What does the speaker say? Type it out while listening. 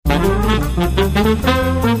Welcome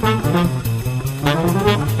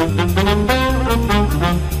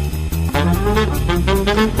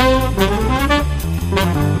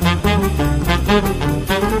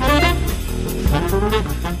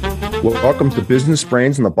to Business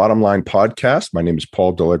Brains and the Bottom Line podcast. My name is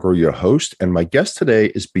Paul D'Allegro, your host, and my guest today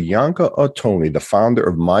is Bianca Ottoni, the founder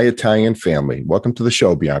of My Italian Family. Welcome to the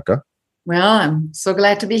show, Bianca. Well, I'm so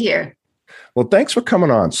glad to be here. Well, thanks for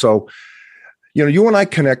coming on. So, you and I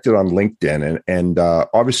connected on LinkedIn, and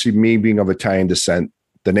obviously me being of Italian descent,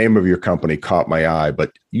 the name of your company caught my eye,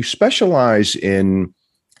 but you specialize in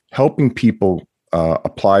helping people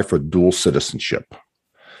apply for dual citizenship.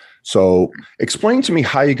 So explain to me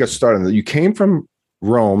how you got started. You came from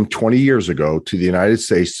Rome 20 years ago to the United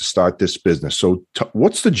States to start this business. So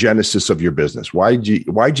what's the genesis of your business? Why'd you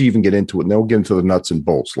even get into it? And then we'll get into the nuts and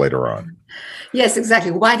bolts later on. Yes, exactly.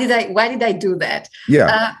 Why did I do that?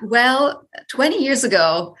 Yeah. Well, 20 years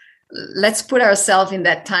ago, let's put ourselves in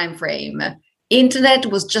that time frame. Internet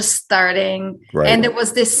was just starting, right. And there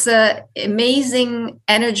was this amazing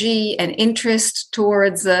energy and interest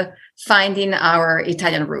towards finding our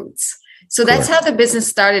Italian roots. So that's how the business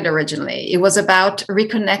started originally. It was about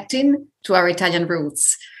reconnecting to our Italian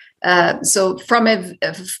roots. So from a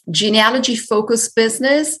genealogy-focused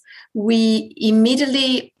business, we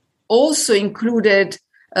immediately also included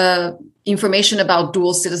information about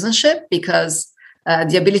dual citizenship because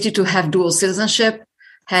the ability to have dual citizenship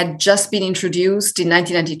had just been introduced in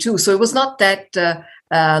 1992. So it was not that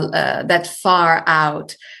far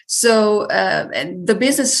out. So the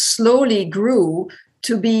business slowly grew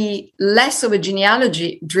to be less of a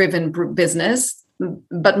genealogy-driven business,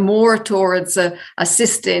 but more towards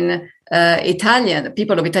assisting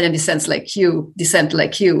people of Italian descent like you,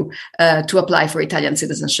 to apply for Italian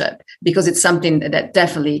citizenship, because it's something that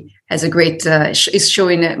definitely has a great, is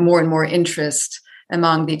showing more and more interest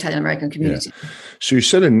among the Italian American community. Yeah. So you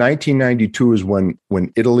said in 1992 is when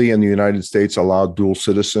Italy and the United States allowed dual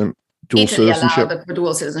citizenship? Allowed for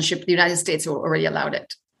dual citizenship. The United States already allowed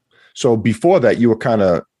it. So before that, you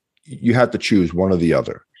had to choose one or the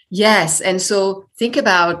other. Yes. And so think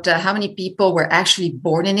about how many people were actually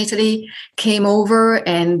born in Italy, came over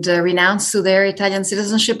and renounced to their Italian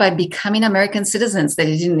citizenship by becoming American citizens that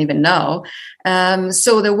they didn't even know.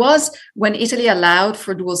 So there was, when Italy allowed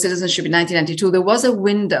for dual citizenship in 1992, there was a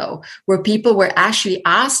window where people were actually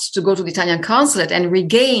asked to go to the Italian consulate and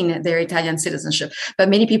regain their Italian citizenship. But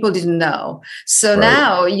many people didn't know. So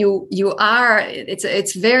now you are,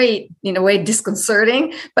 it's very, in a way,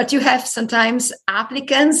 disconcerting, but you have sometimes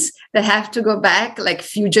applicants that have to go back like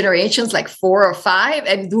few generations, like 4 or 5,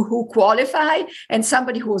 and who qualify, and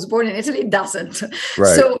somebody who was born in Italy doesn't.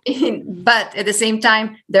 Right. So, but at the same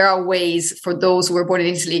time, there are ways for those who were born in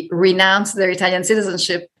Italy renounce their Italian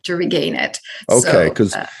citizenship to regain it. Okay,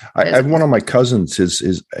 because I have one of my cousins.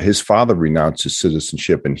 His father renounced his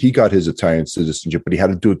citizenship, and he got his Italian citizenship, but he had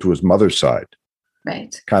to do it to his mother's side.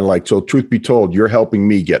 Right. Kind of like, so truth be told, you're helping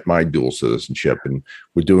me get my dual citizenship, and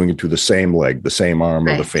we're doing it to the same leg, the same arm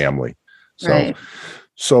of the family.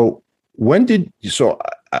 So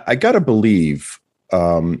I got to believe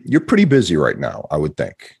you're pretty busy right now, I would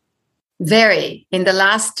think. Very. In the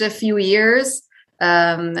last few years,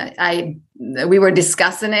 we were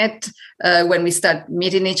discussing it when we start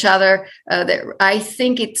meeting each other. I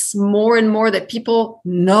think it's more and more that people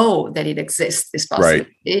know that it exists, this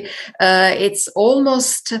possibility. Right. It's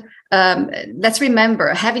almost, let's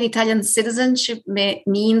remember, having Italian citizenship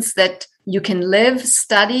means that you can live,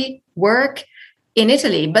 study, work in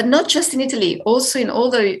Italy, but not just in Italy, also in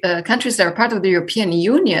all the countries that are part of the European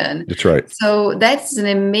Union. That's right. So that's an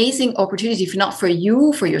amazing opportunity, if not for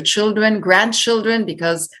you, for your children, grandchildren,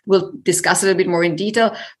 because we'll discuss it a little bit more in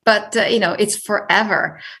detail, but it's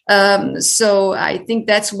forever. So I think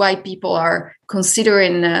that's why people are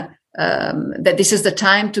considering that this is the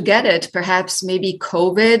time to get it. Perhaps maybe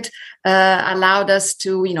COVID allowed us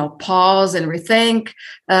to, pause and rethink.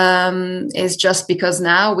 Is just because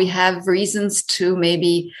now we have reasons to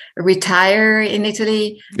maybe retire in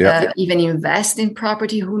Italy, even invest in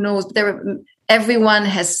property. Who knows? Everyone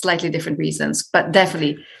has slightly different reasons, but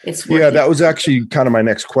definitely it's worth it. That was actually kind of my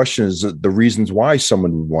next question: is the reasons why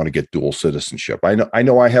someone would want to get dual citizenship. I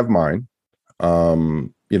know I have mine.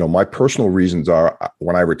 My personal reasons are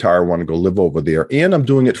when I retire, I want to go live over there, and I'm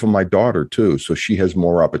doing it for my daughter too. So she has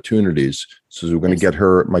more opportunities. So we're going to get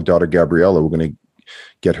my daughter, Gabriella, we're going to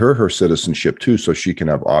get her citizenship too, so she can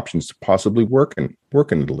have options to possibly work in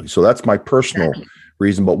Italy. So that's my personal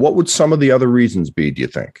reason. But what would some of the other reasons be, do you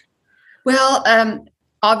think? Well,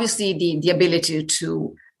 obviously the ability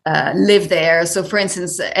to live there. So, for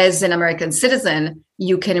instance, as an American citizen,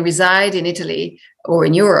 you can reside in Italy or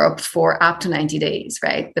in Europe for up to 90 days,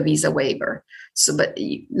 right? The visa waiver. So, but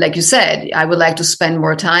like you said, I would like to spend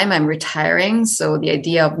more time. I'm retiring. So the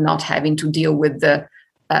idea of not having to deal with the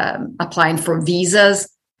applying for visas,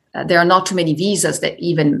 there are not too many visas that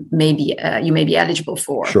even maybe you may be eligible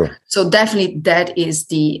for. Sure. So definitely that is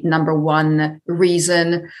the number one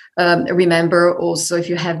reason. Remember also, if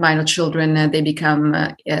you have minor children, they become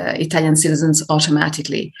Italian citizens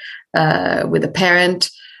automatically with a parent.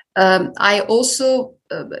 I also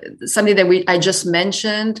something that I just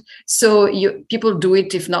mentioned. So people do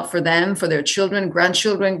it, if not for them, for their children,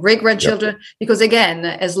 grandchildren, great grandchildren, because again,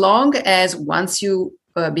 as long as once you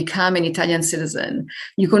become an Italian citizen,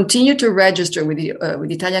 you continue to register with the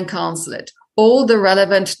Italian consulate all the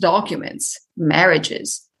relevant documents,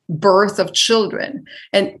 marriages, birth of children,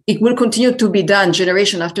 and it will continue to be done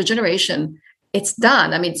generation after generation. It's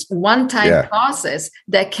done. I mean, it's one-time process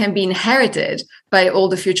that can be inherited by all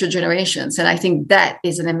the future generations, and I think that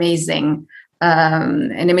is an amazing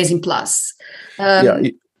plus.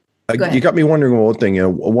 You got me wondering one thing.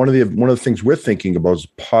 One of the things we're thinking about is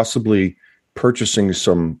possibly purchasing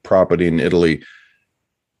some property in Italy.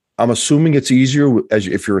 I'm assuming it's easier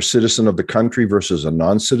if you're a citizen of the country versus a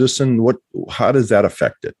non-citizen. How does that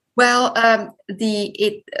affect it? Well,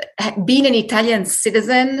 being an Italian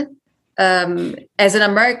citizen. As an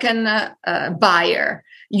American buyer,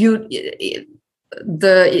 the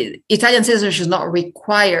Italian citizenship is not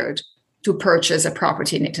required to purchase a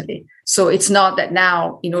property in Italy. So it's not that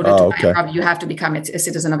now, in order to buy a property, you have to become a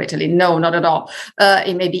citizen of Italy. No, not at all.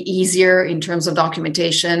 It may be easier in terms of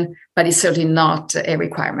documentation, but it's certainly not a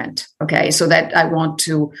requirement. Okay, so that I want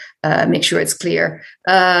to make sure it's clear.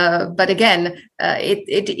 But again,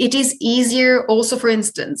 it is easier. Also, for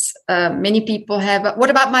instance, many people have. What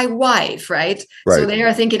about my wife? Right. So they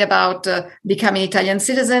are thinking about becoming Italian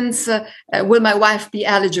citizens. Will my wife be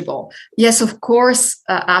eligible? Yes, of course.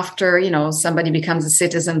 After somebody becomes a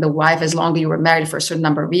citizen, the wife, as long as you were married for a certain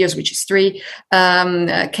number of years, which is 3,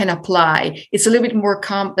 can apply. It's a little bit more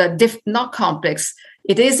not complex.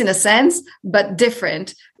 It is in a sense, but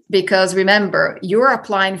different, because remember, you're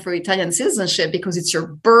applying for Italian citizenship because it's your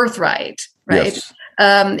birthright, right?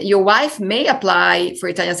 Yes. Your wife may apply for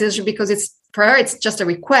Italian citizenship because for her, it's just a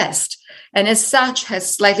request. And as such,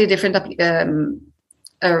 has slightly different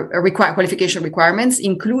qualification requirements,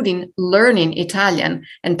 including learning Italian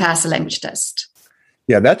and pass a language test.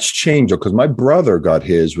 Yeah, that's changed because my brother got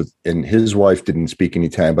his and his wife didn't speak any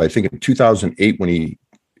Italian, but I think in 2008 when he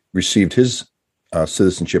received his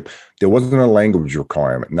citizenship, there wasn't a language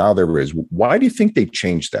requirement. Now there is. Why do you think they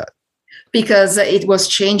changed that? Because it was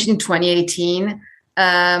changed in 2018.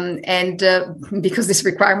 And because this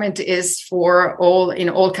requirement is for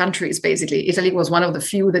all countries, basically. Italy was one of the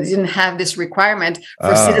few that didn't have this requirement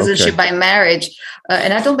for citizenship by marriage.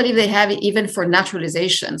 And I don't believe they have it even for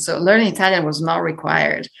naturalization. So learning Italian was not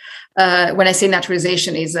required. When I say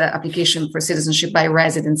naturalization is an application for citizenship by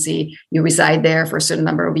residency, you reside there for a certain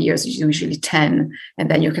number of years, usually 10, and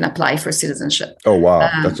then you can apply for citizenship. Oh, wow.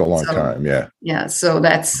 That's a long time. Yeah. Yeah. So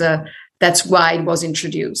that's why it was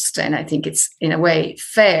introduced. And I think it's in a way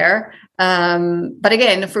fair. But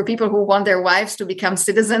again, for people who want their wives to become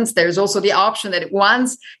citizens, there's also the option that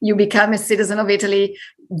once you become a citizen of Italy,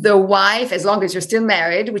 the wife, as long as you're still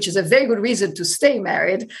married, which is a very good reason to stay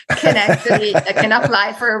married, can actually can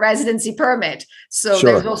apply for a residency permit. So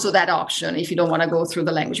there's also that option if you don't want to go through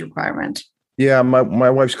the language requirement. Yeah, my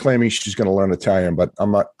wife's claiming she's going to learn Italian, but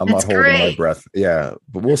I'm not holding my breath. Yeah,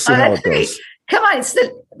 but we'll see how it goes. Come on,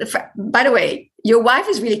 by the way, your wife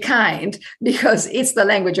is really kind because it's the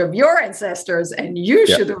language of your ancestors and you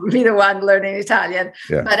should be the one learning Italian.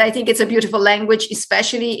 Yeah. But I think it's a beautiful language,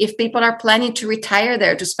 especially if people are planning to retire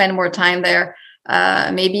there, to spend more time there.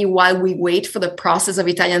 Maybe while we wait for the process of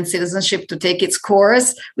Italian citizenship to take its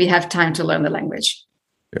course, we have time to learn the language.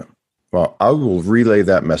 Yeah. Well, I will relay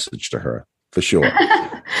that message to her for sure.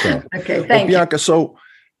 So. Okay, thank you. Bianca, so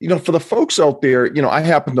for the folks out there, I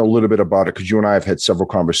happen to know a little bit about it because you and I have had several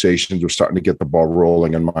conversations. We're starting to get the ball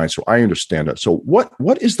rolling in mine, so I understand it. So what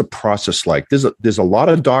is the process like? There's a lot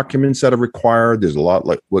of documents that are required. There's a lot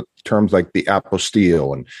like what terms like the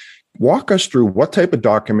apostille, and walk us through what type of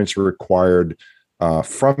documents are required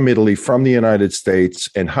from Italy, from the United States,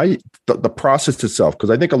 and how the process itself. Because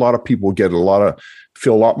I think a lot of people feel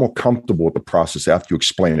a lot more comfortable with the process after you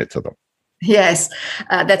explain it to them. Yes,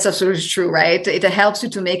 that's absolutely true, right? It helps you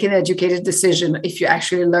to make an educated decision if you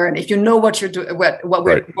actually learn, if you know what you're doing,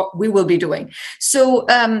 what we will be doing. So,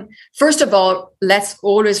 first of all, let's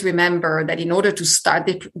always remember that in order to start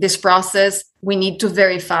this process, we need to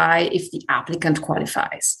verify if the applicant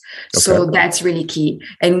qualifies. Okay. So that's really key.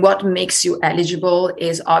 And what makes you eligible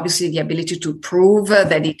is obviously the ability to prove that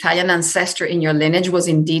the Italian ancestor in your lineage was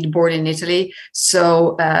indeed born in Italy.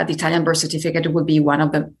 So the Italian birth certificate will be one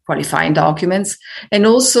of the qualifying documents. And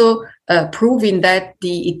also proving that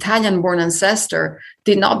the Italian-born ancestor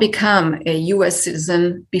did not become a U.S.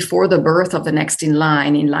 citizen before the birth of the next in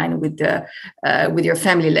line with your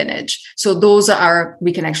family lineage. So those are,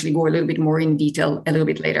 we can actually go a little bit more in detail a little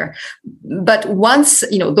bit later. But once,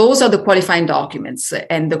 those are the qualifying documents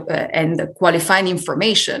and the qualifying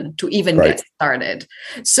information to even get started.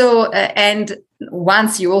 So, and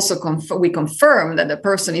once you also we confirm that the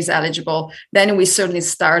person is eligible, then we certainly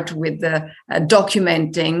start with the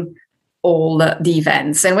documenting all the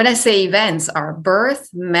events. And when I say events, are birth,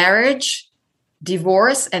 marriage,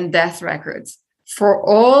 divorce, and death records for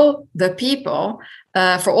all the people,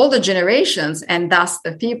 for all the generations, and thus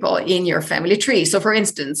the people in your family tree. So for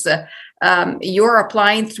instance, you're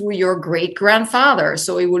applying through your great-grandfather.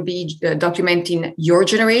 So it will be documenting your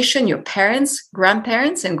generation, your parents,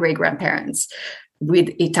 grandparents, and great-grandparents. With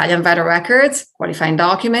Italian vital records, qualifying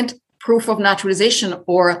document, proof of naturalization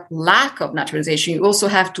or lack of naturalization. You also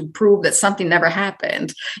have to prove that something never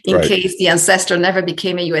happened in case the ancestor never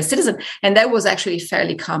became a U.S. citizen. And that was actually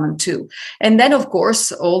fairly common too. And then, of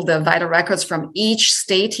course, all the vital records from each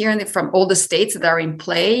state here and from all the states that are in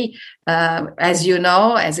play. As you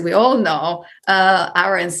know, as we all know,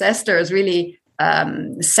 our ancestors really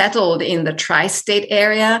settled in the tri-state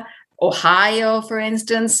area. Ohio, for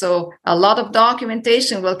instance. So a lot of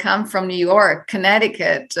documentation will come from New York,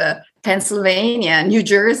 Connecticut, Pennsylvania, New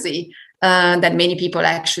Jersey, that many people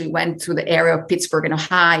actually went through the area of Pittsburgh and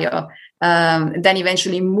Ohio. Then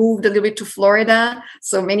eventually moved a little bit to Florida.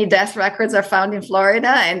 So many death records are found in Florida.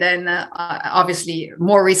 And then obviously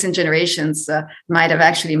more recent generations might have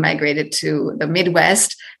actually migrated to the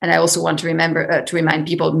Midwest. And I also want to remind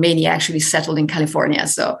people, many actually settled in California.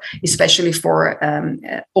 So especially for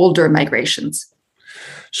older migrations.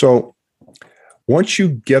 So once you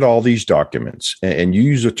get all these documents and you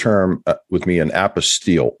use a term with me, an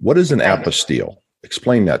apostille, what is an apostille?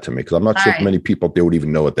 Explain that to me, because I'm not sure if many people they would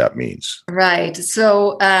even know what that means. Right.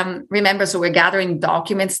 So remember, so we're gathering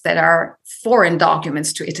documents that are foreign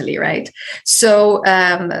documents to Italy, right? So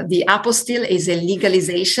the apostille is a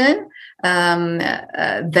legalization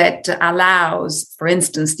that allows, for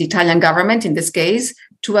instance, the Italian government, in this case,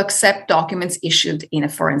 to accept documents issued in a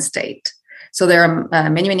foreign state. So there are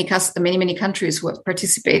many countries who have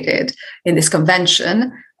participated in this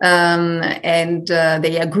convention, and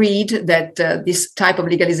they agreed that this type of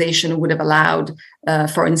legalization would have allowed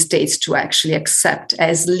foreign states to actually accept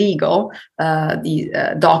as legal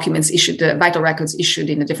the documents issued, the vital records issued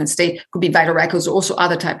in a different state. Could be vital records, or also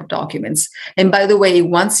other type of documents. And by the way,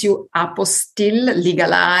 once you apostille,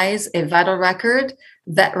 legalize a vital record,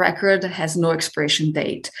 that record has no expiration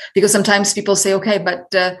date. Because sometimes people say, okay,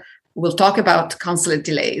 but we'll talk about consulate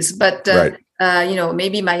delays, but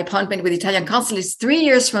maybe my appointment with the Italian consulate is 3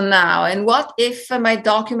 years from now. And what if my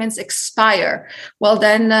documents expire? Well,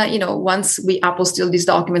 then, once we apostille these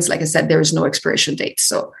documents, like I said, there is no expiration date.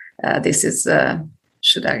 So this is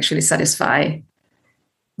should actually satisfy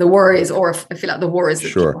the worries, or fill out the worries.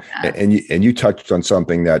 Sure. And you touched on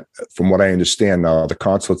something that, from what I understand now, the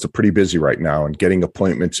consulates are pretty busy right now, and getting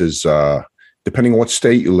appointments is, depending on what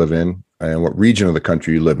state you live in and what region of the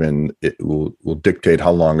country you live in, it will dictate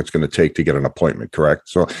how long it's going to take to get an appointment, correct?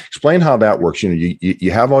 So explain how that works.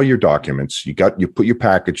 You have all your documents, you put your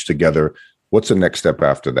package together. What's the next step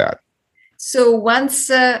after that? So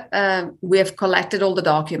once we have collected all the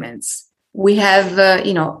documents, we have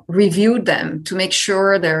reviewed them to make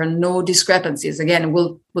sure there are no discrepancies. Again,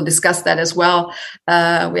 we'll discuss that as well.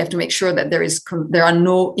 We have to make sure that there are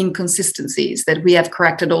no inconsistencies, that we have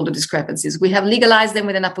corrected all the discrepancies. We have legalized them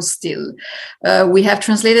with an apostille. We have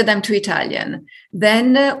translated them to Italian.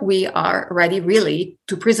 Then we are ready really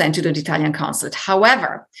to present to the Italian consulate.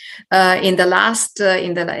 However, in the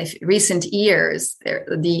recent years,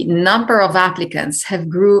 the number of applicants has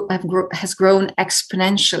grown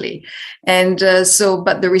exponentially. And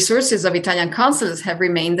but the resources of Italian consulates have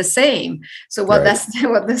remained the same. So what does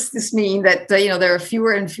this mean? That there are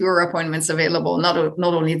fewer and fewer appointments available.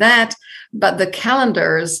 Not only that, but the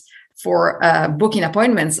calendars for booking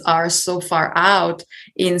appointments are so far out.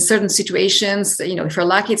 In certain situations, if you're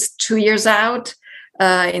lucky, it's 2 years out.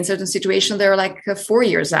 In certain situations, they're like 4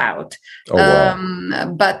 years out. Oh,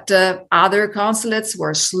 wow. But other consulates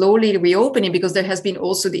were slowly reopening, because there has been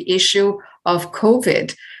also the issue of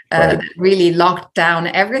COVID that really locked down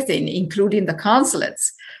everything, including the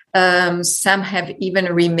consulates. Some have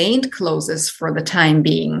even remained closed for the time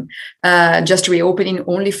being, just reopening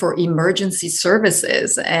only for emergency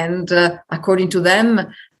services. And according to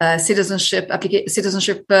them, citizenship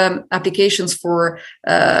applications for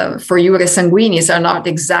Iure Sanguinis are not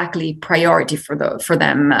exactly priority for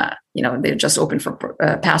them. They're just open for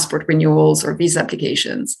passport renewals or visa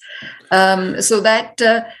applications. So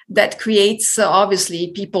that creates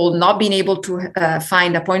obviously people not being able to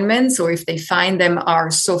find appointments, or if they find them are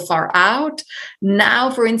so far out. Now,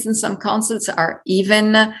 for instance, some consulates are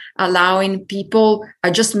even allowing people, are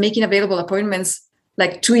just making available appointments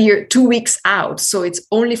like 2 weeks out. So it's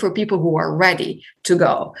only for people who are ready to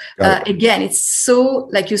go. Again, it's so,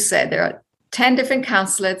 like you said, there are 10 different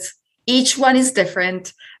consulates. Each one is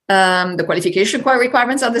different. The qualification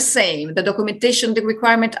requirements are the same. The documentation, the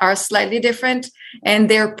requirements are slightly different, and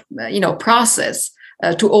their, process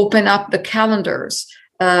to open up the calendars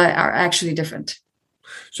are actually different.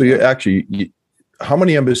 So how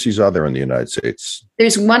many embassies are there in the United States?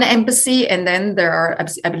 There's one embassy, and then there are,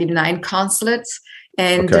 I believe, 9 consulates.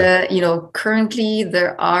 And, currently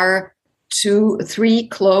there are 3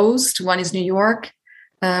 closed. One is New York,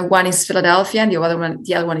 one is Philadelphia, and the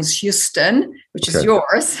other one is Houston, which is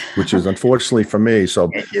yours. Which is unfortunately for me. So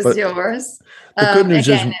it is yours. The good news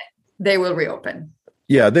is they will reopen.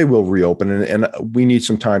 Yeah, they will reopen, and we need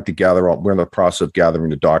some time to gather. We're in the process of gathering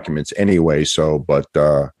the documents anyway. So, but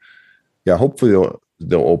hopefully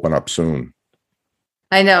they'll open up soon.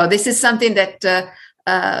 I know this is something that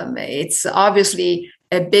it's obviously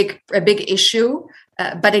a big issue.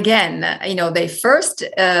 But again, they first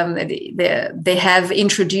they have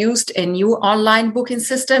introduced a new online booking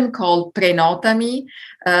system called Prenotami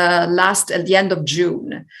at the end of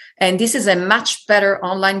June, and this is a much better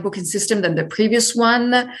online booking system than the previous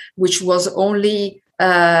one, which was only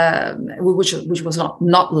which was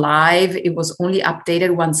not live. It was only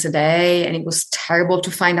updated once a day, and it was terrible to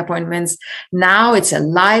find appointments. Now it's a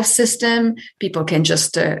live system. People can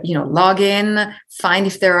just log in, find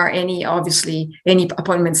if there are any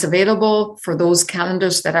appointments available for those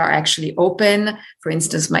calendars that are actually open. For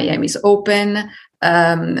instance, Miami's open,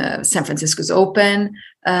 San Francisco's open,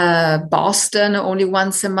 Boston only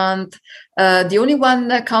once a month. The only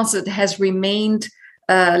one consulate that has remained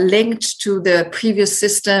linked to the previous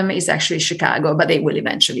system is actually Chicago, but they will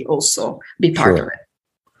eventually also be part of it.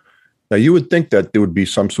 Now, you would think that there would be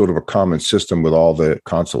some sort of a common system with all the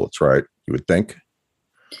consulates, right? You would think?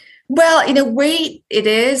 Well, in a way it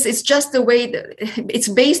is. It's just the way that it's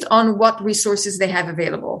based on what resources they have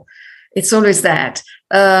available. It's always that.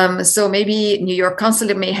 So maybe New York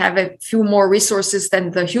consulate may have a few more resources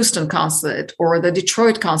than the Houston consulate or the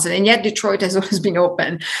Detroit consulate, and yet Detroit has always been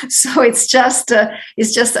open. So it's just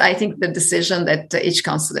I think the decision that each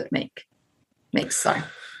consulate makes. Sorry.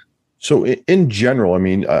 So in general, I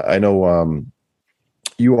mean, I know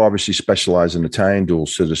you obviously specialize in Italian dual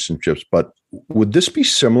citizenships, but would this be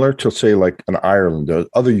similar to, say, like in Ireland or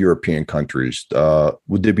other European countries?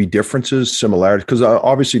 Would there be differences, similarities? Because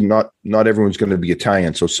obviously not everyone's going to be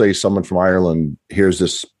Italian. So say someone from Ireland hears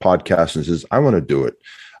this podcast and says, I want to do it.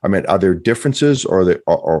 I mean, are there differences, or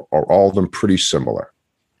are all of them pretty similar?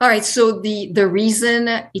 All right. So the reason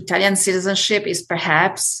Italian citizenship is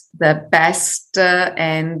perhaps the best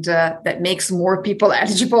and that makes more people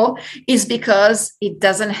eligible is because it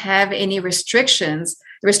doesn't have any restrictions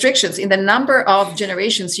in the number of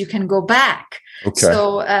generations you can go back. Okay.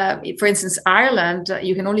 So, for instance, Ireland,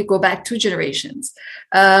 you can only go back 2 generations.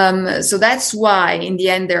 So that's why, in the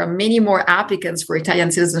end, there are many more applicants for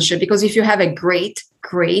Italian citizenship, because if you have a great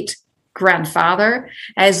grandfather,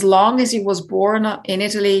 as long as he was born in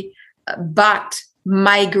Italy, but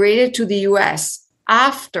migrated to the US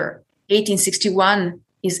after 1861,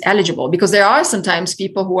 is eligible, because there are sometimes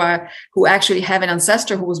people who actually have an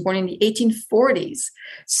ancestor who was born in the 1840s.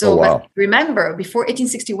 So but remember, before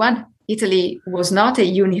 1861, Italy was not a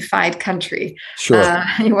unified country. Sure.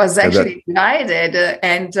 It was actually divided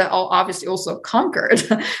and obviously also conquered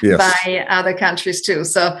by other countries too.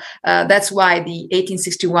 So that's why the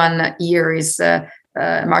 1861 year is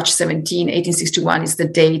March 17, 1861 is the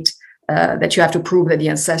date that you have to prove that the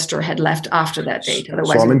ancestor had left after that date.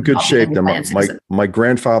 Otherwise, so I'm in good shape. My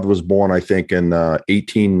grandfather was born, I think, in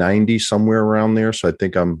 1890, somewhere around there. So I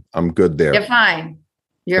think I'm good there. You're fine.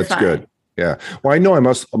 That's fine. Good. Yeah. Well, I know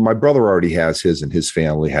my brother already has his, and his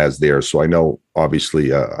family has theirs. So I know,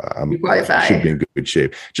 obviously, I should be in good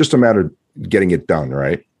shape. Just a matter of getting it done,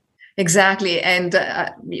 right? Exactly, and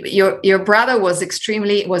your brother was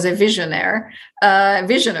a visionary.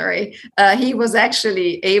 He was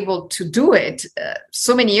actually able to do it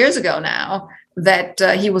so many years ago now that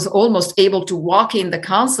he was almost able to walk in the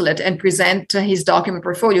consulate and present his document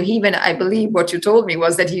portfolio. He even, I believe, what you told me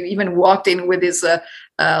was that he even walked in with his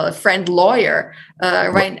friend lawyer,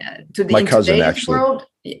 right to the my cousin actually. World.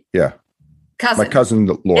 Yeah. Cousin. My cousin,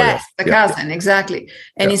 the lawyer. Yes, the cousin, exactly.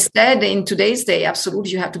 And instead, in today's day,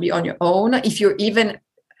 absolutely, you have to be on your own. If you're even,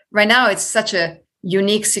 right now, it's such a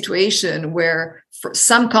unique situation where for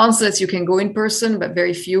some consulates you can go in person, but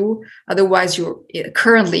very few. Otherwise,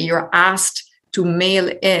 you're asked to mail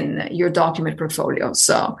in your document portfolio.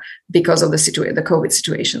 So because of the COVID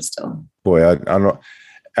situation still. Boy, I don't know.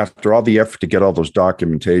 After all the effort to get all those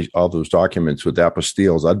documents with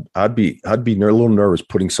apostilles, I'd be a little nervous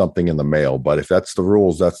putting something in the mail. But if that's the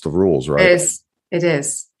rules, that's the rules, right? It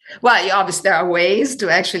is. Well, obviously there are ways to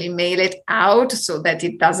actually mail it out so that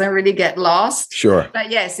it doesn't really get lost. Sure. But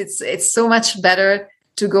yes, it's so much better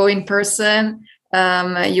to go in person.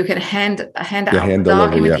 You can hand out the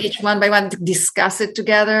document each one by one, discuss it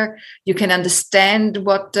together. You can understand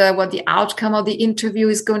what the outcome of the interview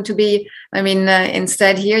is going to be. I mean,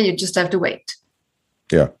 instead here, you just have to wait.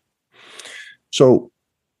 Yeah. So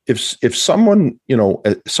if someone,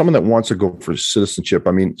 someone that wants to go for citizenship,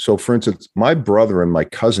 I mean, so for instance, my brother and my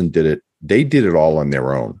cousin did it. They did it all on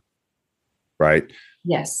their own, right?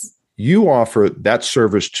 Yes. You offer that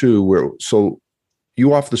service too,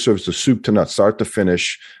 you offer the service to soup to nuts, start to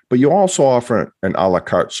finish, but you also offer an a la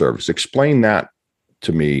carte service. Explain that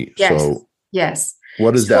to me. Yes. Yes.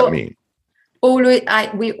 What does that mean?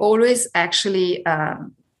 We always actually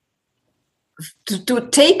to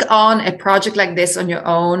take on a project like this on your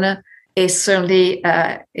own is certainly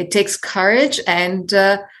it takes courage, and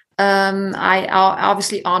I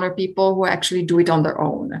obviously honor people who actually do it on their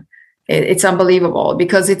own. It's unbelievable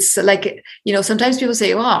because it's like, sometimes people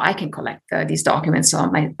say, well, I can collect these documents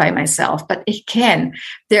by myself, but it can.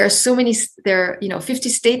 There are so many, 50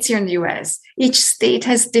 states here in the US. Each state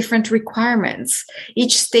has different requirements.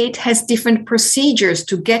 Each state has different procedures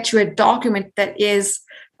to get you a document that is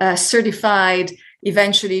certified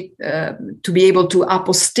eventually to be able to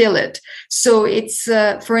apostille it. So it's,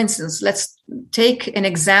 for instance, let's take an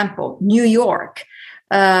example, New York.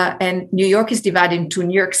 And New York is divided into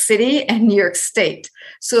New York City and New York State.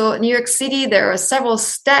 So New York City, there are several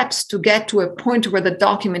steps to get to a point where the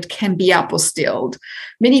document can be apostilled.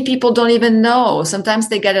 Many people don't even know. Sometimes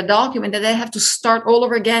they get a document that they have to start all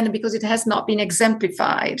over again because it has not been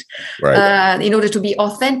exemplified in order to be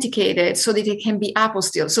authenticated so that it can be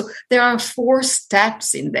apostilled. So there are 4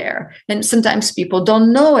 steps in there, and sometimes people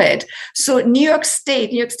don't know it. So New York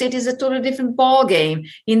State is a totally different ballgame.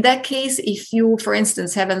 In that case, if you, for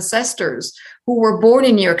instance, have ancestors who were born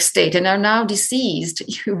in New York State and are now deceased,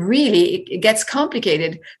 it gets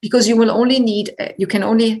complicated because you can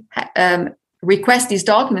only request these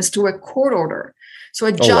documents through a court order. So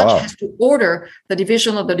a judge has to order the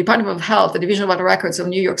Department of Health, the Division of Vital Records of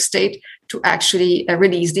New York State to actually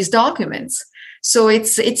release these documents. So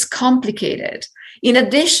it's complicated. In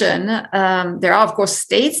addition, there are, of course,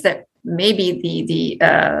 states that maybe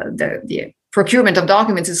the procurement of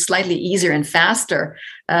documents is slightly easier and faster.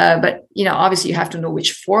 But, obviously you have to know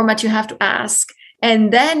which format you have to ask.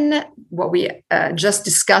 And then what we just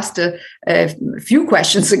discussed a few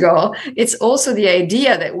questions ago, it's also the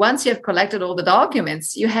idea that once you have collected all the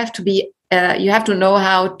documents, you have to know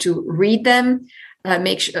how to read them,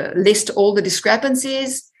 list all the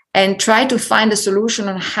discrepancies, and try to find a solution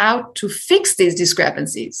on how to fix these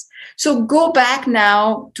discrepancies. So go back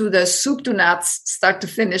now to the soup to nuts, start to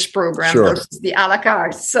finish program versus the a la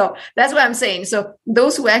carte. So that's what I'm saying. So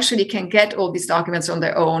those who actually can get all these documents on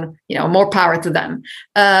their own, more power to them.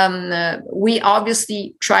 We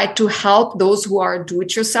obviously try to help those who are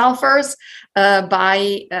do-it-yourselfers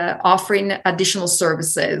by offering additional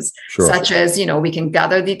services, such as, we can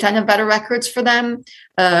gather the Italian vital records for them.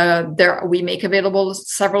 We make available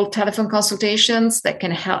several telephone consultations that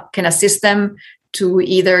can assist them to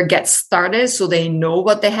either get started so they know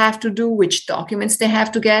what they have to do, which documents they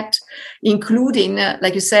have to get, including,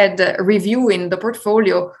 like you said, reviewing the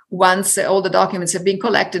portfolio once all the documents have been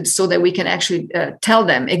collected so that we can actually tell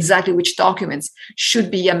them exactly which documents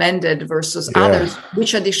should be amended versus others,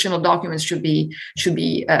 which additional documents should be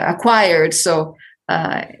acquired. So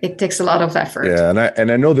it takes a lot of effort. Yeah,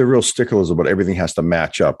 and I know they're real sticklers about everything has to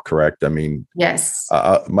match up, correct? I mean, yes.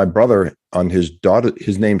 My brother, on his daughter,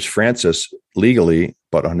 his name's Francis legally,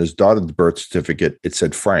 but on his daughter's birth certificate, it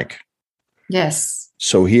said Frank. Yes.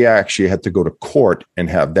 So he actually had to go to court and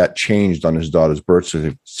have that changed on his daughter's birth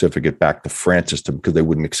certificate back to Francis because they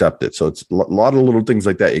wouldn't accept it. So it's a lot of little things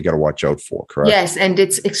like that you got to watch out for, correct? Yes, and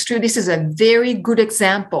it's extreme. This is a very good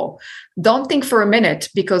example. Don't think for a minute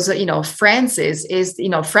because Francis is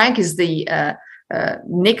Frank is the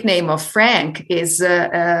nickname of Frank is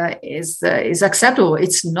acceptable.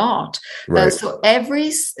 It's not. Right. So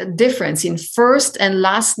every difference in first and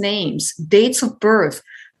last names, dates of birth,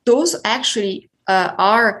 those actually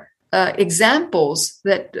are examples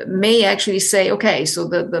that may actually say, okay, so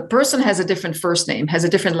the person has a different first name, has a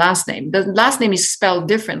different last name. The last name is spelled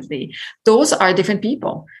differently. Those are different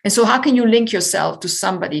people. And so how can you link yourself to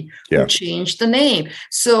somebody who changed the name?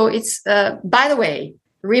 So it's, by the way,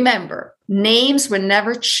 remember, names were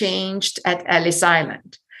never changed at Ellis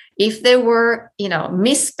Island. If they were,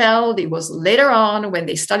 misspelled, it was later on when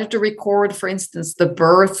they started to record, for instance, the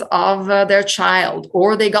birth of their child,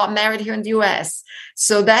 or they got married here in the US.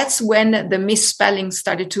 So that's when the misspelling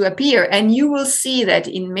started to appear. And you will see that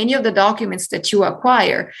in many of the documents that you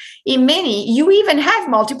acquire, in many, you even have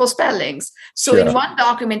multiple spellings. So in one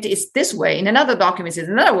document, it's this way. In another document, it's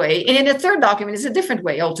another way. And in a third document, it's a different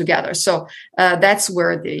way altogether. So that's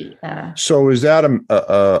where the... So is that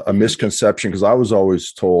a misconception? Because I was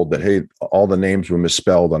always told that, hey, all the names were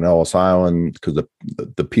misspelled on Ellis Island because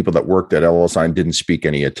the people that worked at Ellis Island didn't speak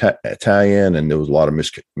any Italian, and there was a lot of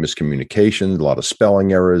miscommunications, a lot of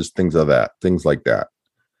spelling errors, things like that.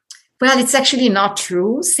 Well, it's actually not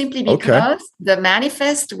true, simply because the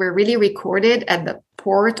manifests were really recorded at the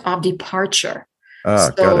port of departure.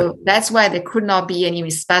 So that's why there could not be any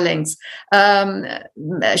misspellings.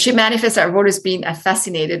 Ship manifests have always been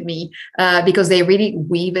fascinated me because they really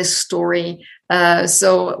weave a story.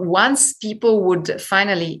 So once people would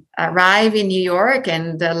finally arrive in New York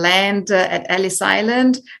and land at Ellis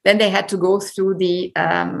Island, then they had to go through the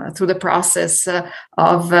process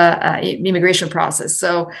of immigration process.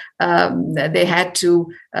 So they had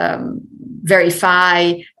to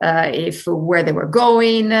verify if where they were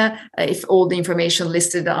going, if all the information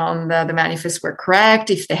listed on the manifest were correct,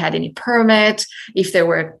 if they had any permit, if they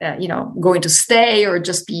were going to stay or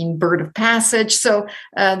just being bird of passage. So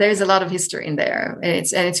there's a lot of history in there, and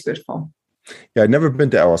it's beautiful. Yeah, I've never been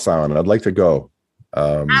to Ellis Island. I'd like to go.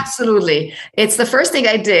 Absolutely. It's the first thing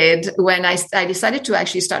I did when I decided to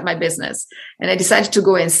actually start my business, and I decided to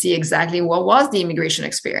go and see exactly what was the immigration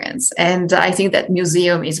experience. And I think that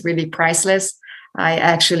museum is really priceless. I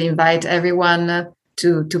actually invite everyone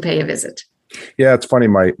to pay a visit. Yeah, it's funny.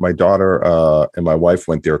 My daughter and my wife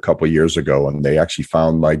went there a couple of years ago, and they actually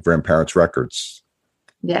found my grandparents' records.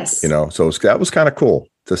 Yes. So that was kind of cool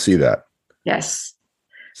to see that. Yes.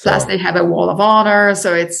 Plus, they have a wall of honor,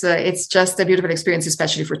 so it's just a beautiful experience,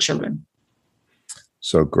 especially for children.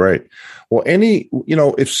 So great. Well,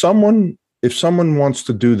 if someone wants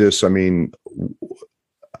to do this, I mean,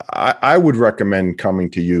 I would recommend coming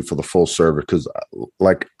to you for the full service because,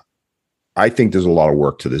 I think there's a lot of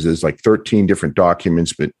work to this. There's 13 different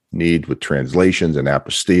documents but need with translations and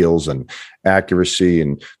apostilles and accuracy,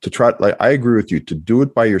 and to try. I agree with you. To do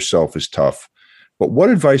it by yourself is tough. But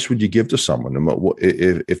what advice would you give to someone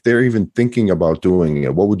if they're even thinking about doing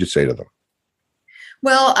it? What would you say to them?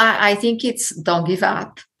 Well, I think it's don't give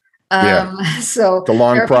up. So it's a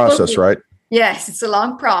long process, right? Yes, it's a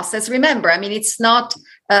long process. Remember, I mean, it's not.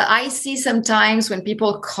 I see sometimes when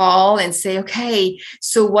people call and say, "Okay,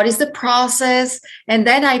 so what is the process?" And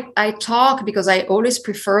then I talk because I always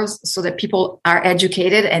prefer so that people are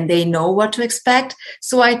educated and they know what to expect.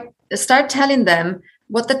 So I start telling them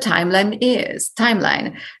what the timeline is.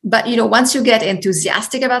 But, once you get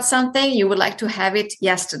enthusiastic about something, you would like to have it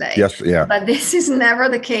yesterday. Yes, yeah. But this is never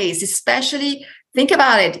the case, especially think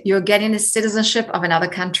about it. You're getting the citizenship of another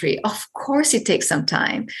country. Of course, it takes some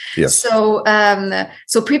time. Yes. So,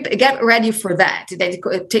 get ready for that.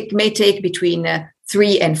 It may take between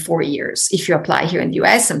 3 and 4 years. If you apply here in the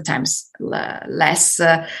US, sometimes less,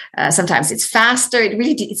 sometimes it's faster.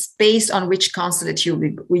 It's based on which consulate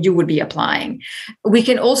you would be applying. We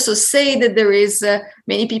can also say that there is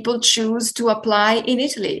many people choose to apply in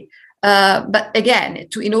Italy. But again,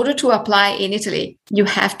 in order to apply in Italy, you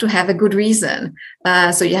have to have a good reason.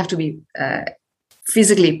 So you have to be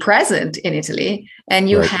physically present in Italy, and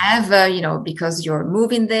you have, because you're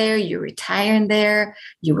moving there, you're retiring there,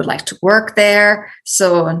 you would like to work there.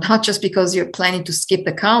 So not just because you're planning to skip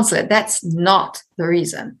the consulate, that's not the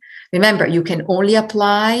reason. Remember, you can only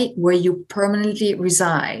apply where you permanently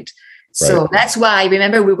reside. So that's why,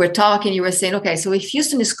 remember, we were talking, you were saying, okay, so if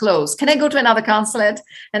Houston is closed, can I go to another consulate?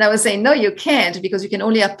 And I was saying, no, you can't, because you can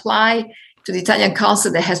only apply to the Italian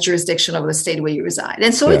consulate that has jurisdiction over the state where you reside.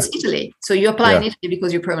 And so it's Italy. So you apply in Italy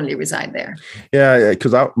because you permanently reside there. Yeah,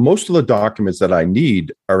 because most of the documents that I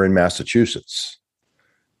need are in Massachusetts.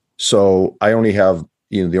 So I only have,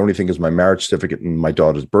 the only thing is my marriage certificate and my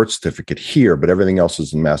daughter's birth certificate here, but everything else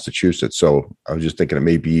is in Massachusetts. So I was just thinking it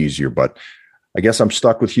may be easier, but I guess I'm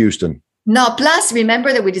stuck with Houston. No, plus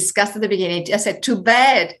remember that we discussed at the beginning, I said, too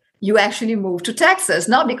bad you actually moved to Texas,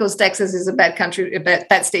 not because Texas is a bad country, a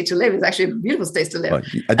bad state to live. It's actually a beautiful state to live.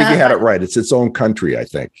 I think you had it right. It's its own country, I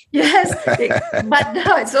think. Yes. But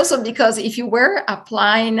no, it's also because if you were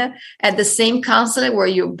applying at the same consulate where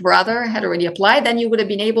your brother had already applied, then you would have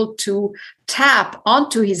been able to tap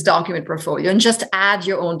onto his document portfolio and just add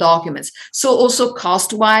your own documents. So also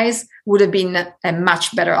cost-wise would have been a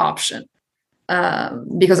much better option.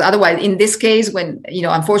 Because otherwise, in this case, when,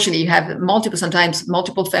 unfortunately, you have sometimes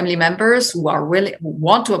multiple family members who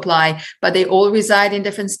want to apply, but they all reside in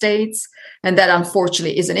different states. And that,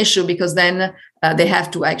 unfortunately, is an issue because then they have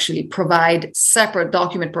to actually provide separate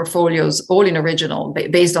document portfolios, all in original,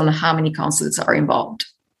 based on how many consulates are involved.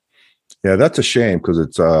 Yeah, that's a shame because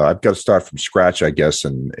it's I've got to start from scratch, I guess,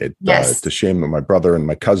 and it's a shame that my brother and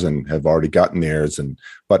my cousin have already gotten theirs,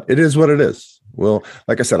 but it is what it is. Well,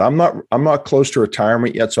 like I said, I'm not close to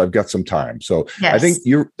retirement yet, so I've got some time. So I think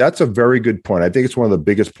that's a very good point. I think it's one of the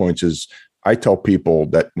biggest points is I tell people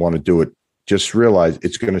that want to do it, just realize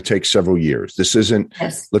it's going to take several years. This isn't,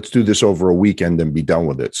 let's do this over a weekend and be done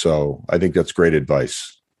with it. So I think that's great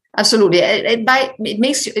advice. Absolutely.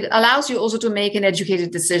 It allows you also to make an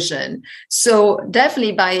educated decision. So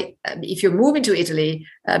definitely if you're moving to Italy,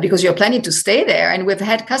 because you're planning to stay there, and we've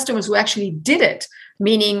had customers who actually did it,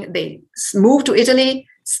 meaning they moved to Italy,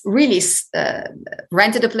 really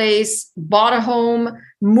rented a place, bought a home,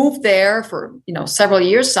 moved there for several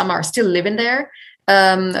years. Some are still living there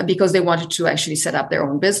because they wanted to actually set up their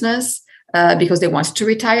own business, because they wanted to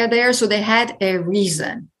retire there. So they had a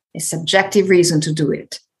subjective reason to do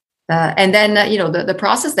it. And then, the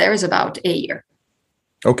process there is about a year.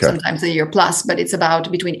 Okay. Sometimes a year plus, but it's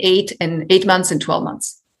about between 8 months and 12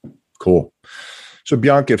 months. Cool. So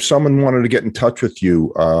Bianca, if someone wanted to get in touch with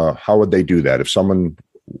you, how would they do that? If someone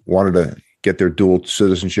wanted to get their dual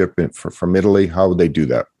citizenship from Italy, how would they do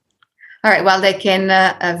that? All right. Well, they can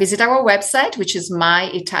visit our website, which is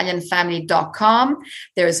myitalianfamily.com.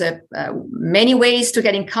 There's many ways to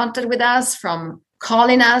get in contact with us, from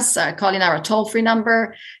calling our toll-free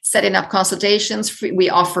number, setting up consultations.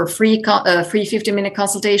 We offer free 15-minute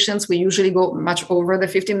consultations. We usually go much over the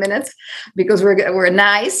 15 minutes because we're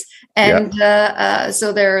nice. And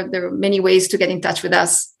so there are many ways to get in touch with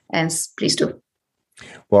us, and please do.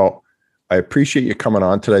 Well, I appreciate you coming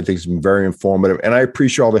on today. I think it's been very informative, and I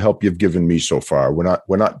appreciate all the help you've given me so far.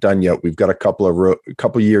 We're not done yet. We've got a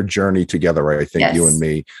couple year journey together, I think, you and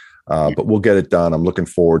me. But we'll get it done. I'm looking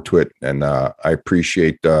forward to it, and I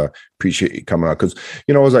appreciate you coming on, because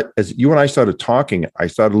as you and I started talking, I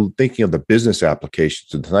started thinking of the business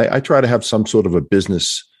applications, and I try to have some sort of a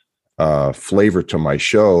business flavor to my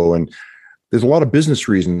show, and there's a lot of business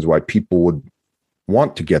reasons why people would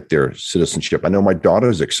want to get their citizenship. I know my daughter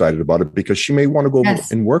is excited about it because she may want to go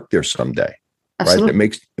and work there someday. Absolutely.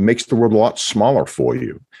 Right? It makes the world a lot smaller for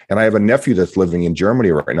you. And I have a nephew that's living in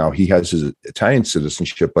Germany right now. He has his Italian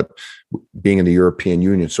citizenship, but being in the European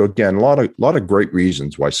Union. So again, a lot of great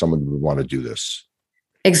reasons why someone would want to do this.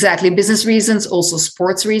 Exactly. Business reasons, also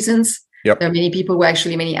sports reasons. Yep. There are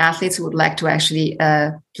many athletes who would like to actually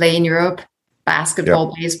play in Europe.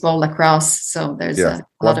 Basketball, baseball, lacrosse. So there's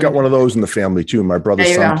I've got one of those in the family too. My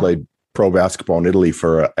brother's son played pro basketball in Italy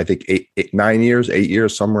for I think 8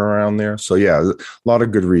 years, somewhere around there. So a lot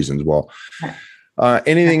of good reasons. Well,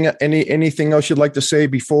 anything else you'd like to say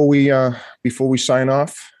before we sign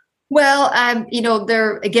off? Well,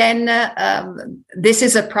 this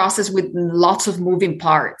is a process with lots of moving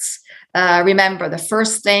parts. Remember, the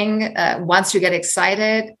first thing, once you get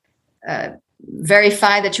excited,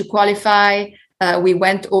 verify that you qualify. We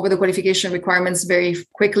went over the qualification requirements very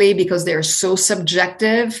quickly because they're so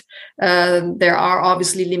subjective. There are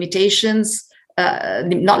obviously limitations,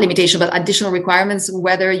 not limitation, but additional requirements,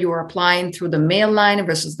 whether you're applying through the male line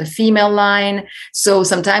versus the female line. So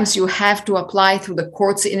sometimes you have to apply through the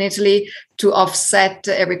courts in Italy to offset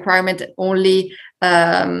a requirement that only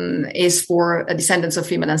is for descendants of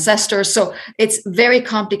female ancestors. So it's very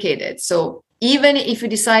complicated. So even if you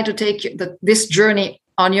decide to take this journey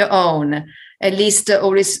on your own, at least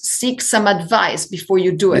always seek some advice before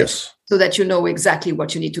you do it, so that you know exactly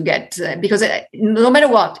what you need to get. Because no matter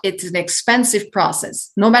what, it's an expensive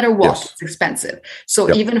process. No matter what, it's expensive.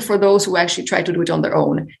 So even for those who actually try to do it on their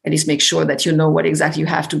own, at least make sure that you know what exactly you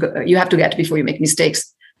have to get before you make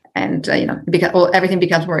mistakes And everything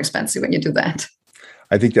becomes more expensive when you do that.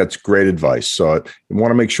 I think that's great advice. So I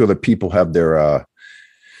want to make sure that people have their,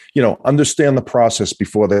 understand the process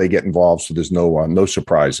before they get involved, so there's no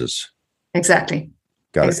surprises. Exactly.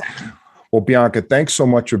 Got it. Well, Bianca, thanks so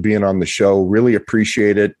much for being on the show. Really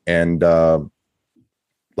appreciate it. And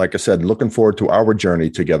like I said, looking forward to our journey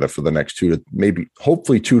together for the next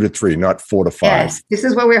hopefully 2 to 3, not 4 to 5. Yes, this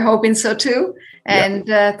is what we're hoping so too. And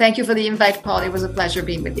thank you for the invite, Paul. It was a pleasure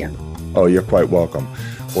being with you. Oh, you're quite welcome.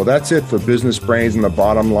 Well, that's it for Business Brains and the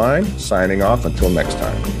Bottom Line. Signing off until next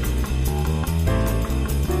time.